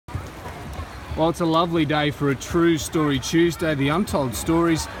Well, it's a lovely day for a True Story Tuesday, the untold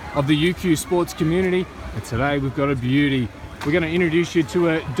stories of the UQ sports community. And today we've got a beauty. We're going to introduce you to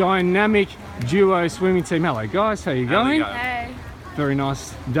a dynamic duo swimming team. Hello guys, how you going? Hey. Very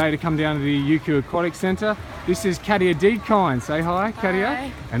nice day to come down to the UQ Aquatic Centre. This is Katja Dedekind. Say hi, Katja.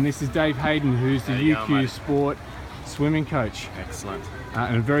 Hi. And this is Dave Heyden, who's the UQ Sport swimming coach. Excellent.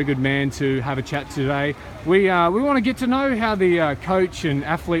 And a very good man to have a chat today. We want to get to know how the coach and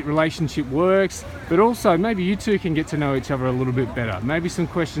athlete relationship works, but also maybe you two can get to know each other a little bit better. Maybe some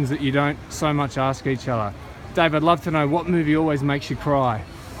questions that you don't so much ask each other. Dave, I'd love to know what movie always makes you cry.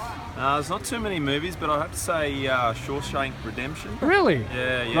 There's not too many movies, but I have to say Shawshank Redemption. Really?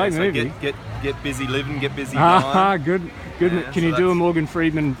 Yeah. Great so movie. Get busy living, get busy dying. Good. Yeah, Can you do a Morgan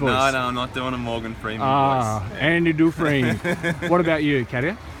Freeman voice? No, I'm not doing a Morgan Freeman voice. Andy Dufresne. What about you,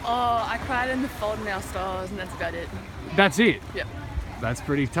 Katja? Oh, I cried in The Fault in Our Stars, and that's about it. That's it? Yep. That's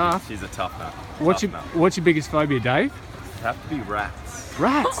pretty tough. She's a tough nut. What's your biggest phobia, Dave? It'd have to be rats.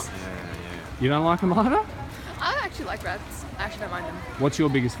 Rats? Yeah. You don't like them either? I actually like rats. I actually don't mind them. What's your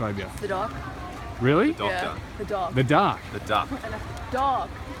biggest phobia? The dark. Really? Doctor. Yeah, the dark. The dark. The duck. Dark.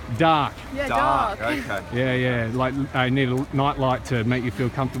 Dark. Yeah, dark. Okay. Yeah. Like I need a night light to make you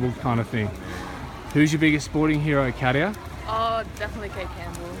feel comfortable kind of thing. Who's your biggest sporting hero, Katja? Oh, definitely Kate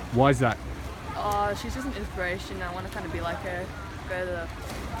Campbell. Why is that? Oh, she's just an inspiration. I want to kind of be like her. Go to the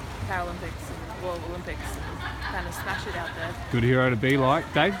Paralympics and World Olympics and kind of smash it out there. Good hero to be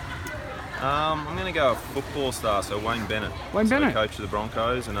like. Dave? I'm going to go a football star, so Wayne Bennett. Wayne Bennett. Coach of the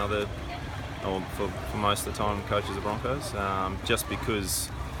Broncos, for most of the time coaches the Broncos, just because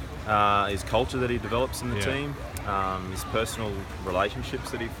his culture that he develops in the team, his personal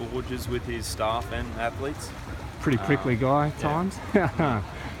relationships that he forges with his staff and athletes. Pretty prickly guy at times.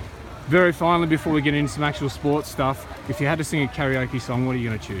 Very finally, before we get into some actual sports stuff, if you had to sing a karaoke song, what are you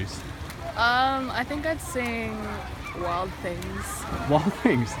going to choose? I think I'd sing Wild Things. Wild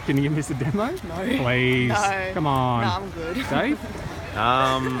Things? Can you give us a demo? No. Please. No. Come on. No, I'm good. Dave?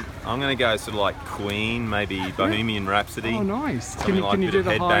 I'm going to go sort of like Queen, maybe Bohemian Rhapsody. Oh, nice. Can you do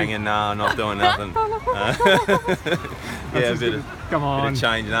the headbanging? No, I'm not doing nothing. Come on. Bit of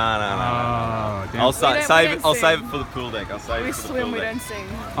change. No. Damn. I'll save it sing. for the pool deck. We swim, we don't sing.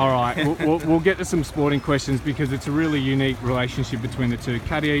 All right, we'll get to some sporting questions because it's a really unique relationship between the two.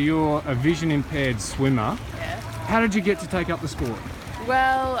 Katja, you're a vision impaired swimmer. Yeah. How did you get to take up the sport?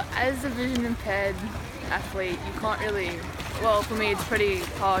 Well, as a vision impaired athlete, you can't really, well, for me it's pretty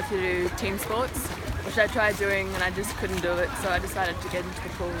hard to do team sports, which I tried doing and I just couldn't do it, so I decided to get into the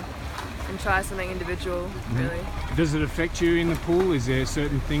pool and try something individual, really. Does it affect you in the pool? Is there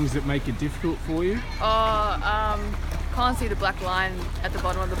certain things that make it difficult for you? Can't see the black line at the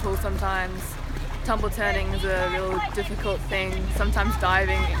bottom of the pool sometimes. Tumble turning is a real difficult thing. Sometimes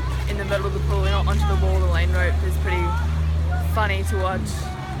diving in the middle of the pool onto the wall, the lane rope is pretty funny to watch.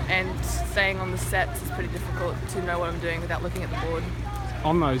 And staying on the sets is pretty difficult to know what I'm doing without looking at the board.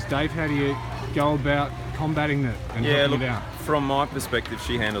 On those, Dave, how do you go about combating that and helping it out? From my perspective,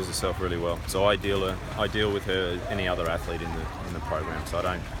 she handles herself really well. So I deal with her as any other athlete in the program. So I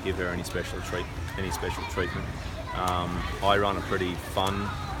don't give her any special treatment. I run a pretty fun,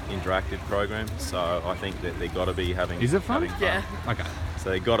 interactive program. So I think that they've got to be having. Is it fun? Yeah. Okay. So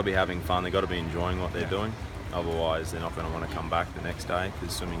they've got to be having fun. They've got to be enjoying what they're doing. Otherwise, they're not going to want to come back the next day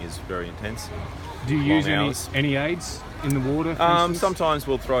because swimming is very intense. Do you use any aids in the water? Sometimes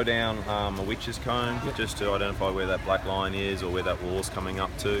we'll throw down a witch's cone just to identify where that black line is or where that wall's coming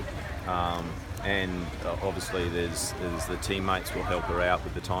up to. And obviously, there's the teammates will help her out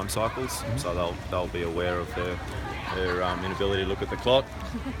with the time cycles, so they'll be aware of her inability to look at the clock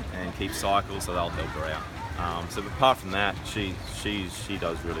and keep cycles, so they'll help her out. So apart from that, she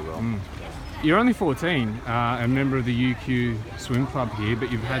does really well. You're only 14, a member of the UQ swim club here,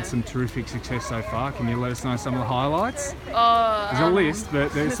 but you've had some terrific success so far. Can you let us know some of the highlights? There's a list,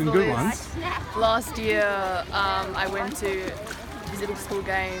 but there's some good ones. Last year, I went to visiting school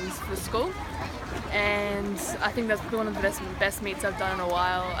games for school, and I think that's one of the best meets I've done in a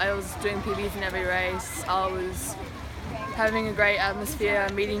while. I was doing PBs in every race. I was having a great atmosphere,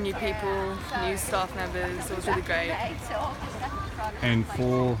 meeting new people, new staff members. It was really great. And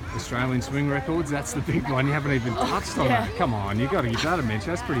 4 Australian swing records, that's the big one. You haven't even touched on that. Come on, you've got to give that a mention.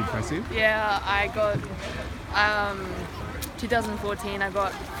 That's pretty impressive. Yeah, I got 2014 I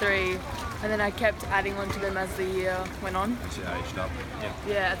got 3, and then I kept adding on to them as the year went on. As you aged up.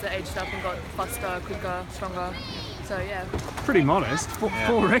 Yeah, as I aged up and got faster, quicker, stronger. So yeah. Pretty modest.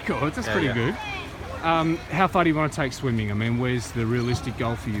 4 records, that's pretty good. How far do you want to take swimming? I mean, where's the realistic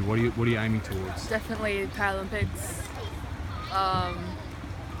goal for you? What are you aiming towards? Definitely Paralympics.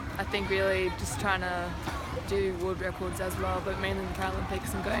 I think really just trying to do world records as well, but mainly the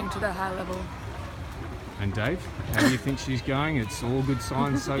Paralympics and going to the high level. And Dave, how do you think she's going? It's all good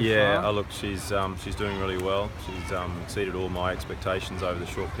signs so Yeah, far. look, she's doing really well. She's exceeded all my expectations over the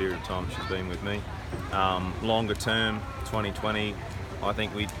short period of time she's been with me. Longer term, 2020, I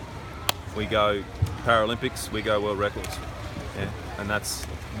think we go Paralympics, we go world records. Yeah, and that's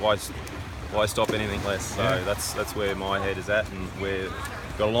why stop anything less. So that's where my head is at, and we've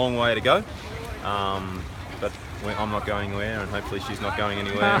got a long way to go. But I'm not going anywhere, and hopefully she's not going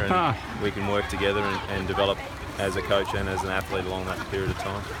anywhere, and we can work together and develop as a coach and as an athlete along that period of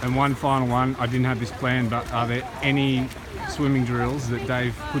time. And one final one, I didn't have this planned, but are there any swimming drills that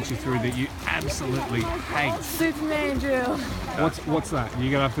Dave puts you through that you absolutely hate? Superman drill. What's that?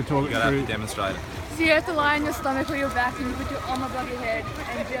 You're gonna have to talk You it gotta through. have to demonstrate it. So you have to lie on your stomach or your back and you put your arm above your head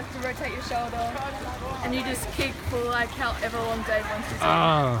and you have to rotate your shoulder and you just kick for like however long Dave wants you to.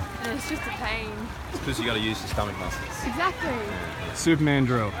 Oh, And it's just a pain. It's because you got to use your stomach muscles. Exactly. Superman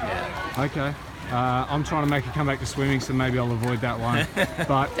drill. Yeah. Okay. I'm trying to make a comeback to swimming, so maybe I'll avoid that one.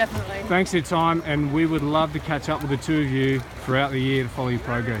 But Definitely. thanks for your time, and we would love to catch up with the two of you throughout the year to follow your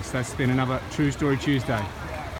progress. That's been another True Story Tuesday.